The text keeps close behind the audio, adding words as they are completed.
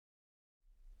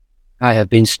I have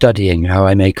been studying how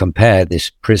I may compare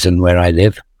this prison where I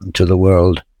live to the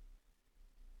world.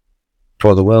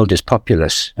 For the world is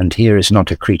populous, and here is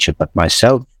not a creature but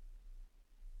myself.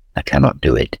 I cannot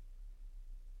do it.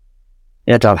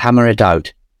 Yet I'll hammer it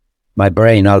out. My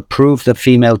brain, I'll prove the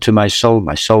female to my soul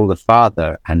the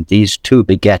father, and these two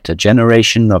beget a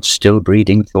generation of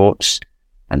still-breeding thoughts,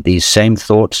 and these same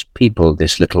thoughts people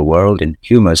this little world in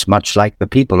humours much like the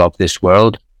people of this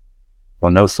world,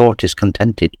 for no thought is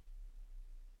contented.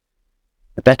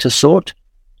 The better sort,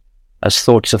 as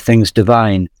thoughts of things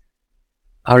divine,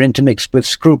 are intermixed with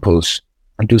scruples,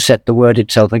 and do set the word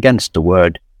itself against the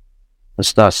word,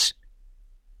 as thus,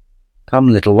 come,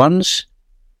 little ones,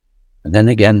 and then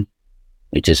again,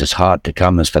 it is as hard to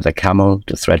come as for the camel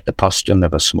to thread the postern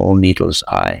of a small needle's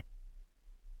eye.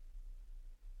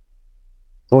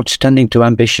 Thoughts tending to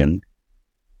ambition,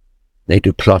 they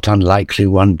do plot unlikely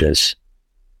wonders,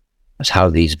 as how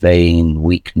these vain,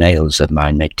 weak nails of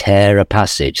mine may tear a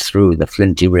passage through the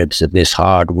flinty ribs of this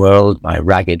hard world, my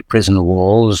ragged prison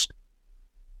walls,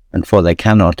 and for they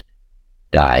cannot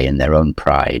die in their own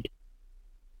pride.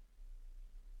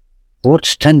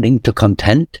 Thoughts tending to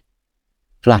content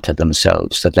flatter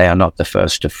themselves that they are not the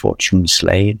first of fortune's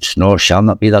slaves, nor shall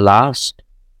not be the last.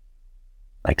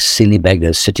 Like silly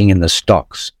beggars sitting in the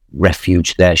stocks,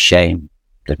 refuge their shame,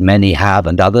 that many have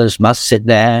and others must sit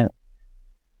there,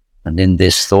 and in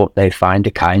this thought they find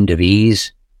a kind of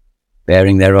ease,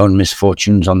 bearing their own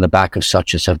misfortunes on the back of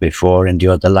such as have before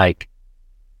endured the like.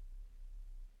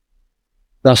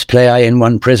 Thus play I in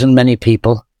one prison many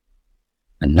people,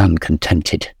 and none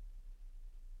contented.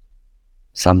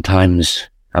 Sometimes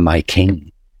am I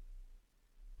king,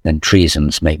 then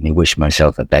treasons make me wish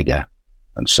myself a beggar,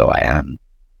 and so I am.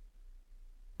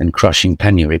 Then crushing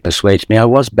penury persuades me I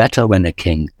was better when a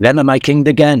king, then am I kinged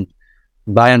again,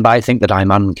 by and by think that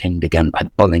I'm unkinged again by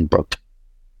Bolingbroke.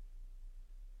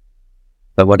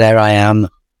 But whate'er I am,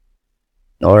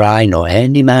 nor I, nor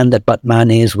any man that but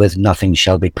man is, with nothing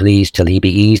shall be pleased till he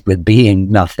be eased with being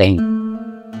nothing.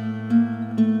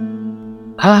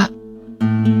 Ah!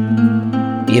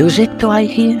 Music do I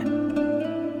hear?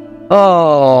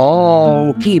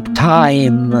 Oh, keep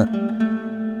time.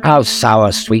 How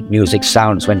sour sweet music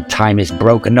sounds when time is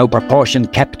broken, no proportion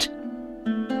kept.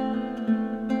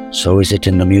 So is it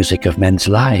in the music of men's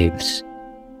lives.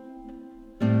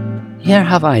 Here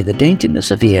have I the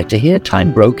daintiness of ear to hear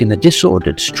time broke in the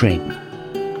disordered string,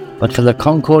 but for the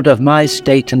concord of my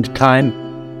state and time,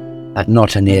 I've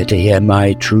not an ear to hear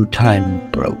my true time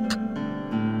broke.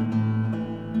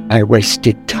 I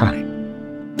wasted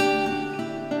time.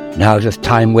 Now doth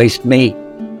time waste me.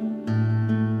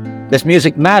 This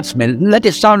music mads me, let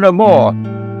it sound no more.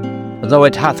 Though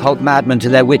it hath holp madmen to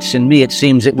their wits, in me it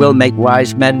seems it will make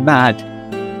wise men mad.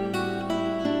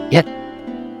 Yet,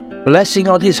 blessing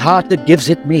on his heart that gives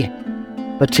it me,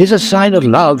 but 'tis a sign of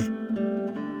love.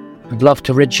 And love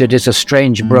to Richard is a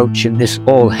strange brooch in this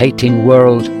all-hating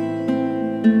world.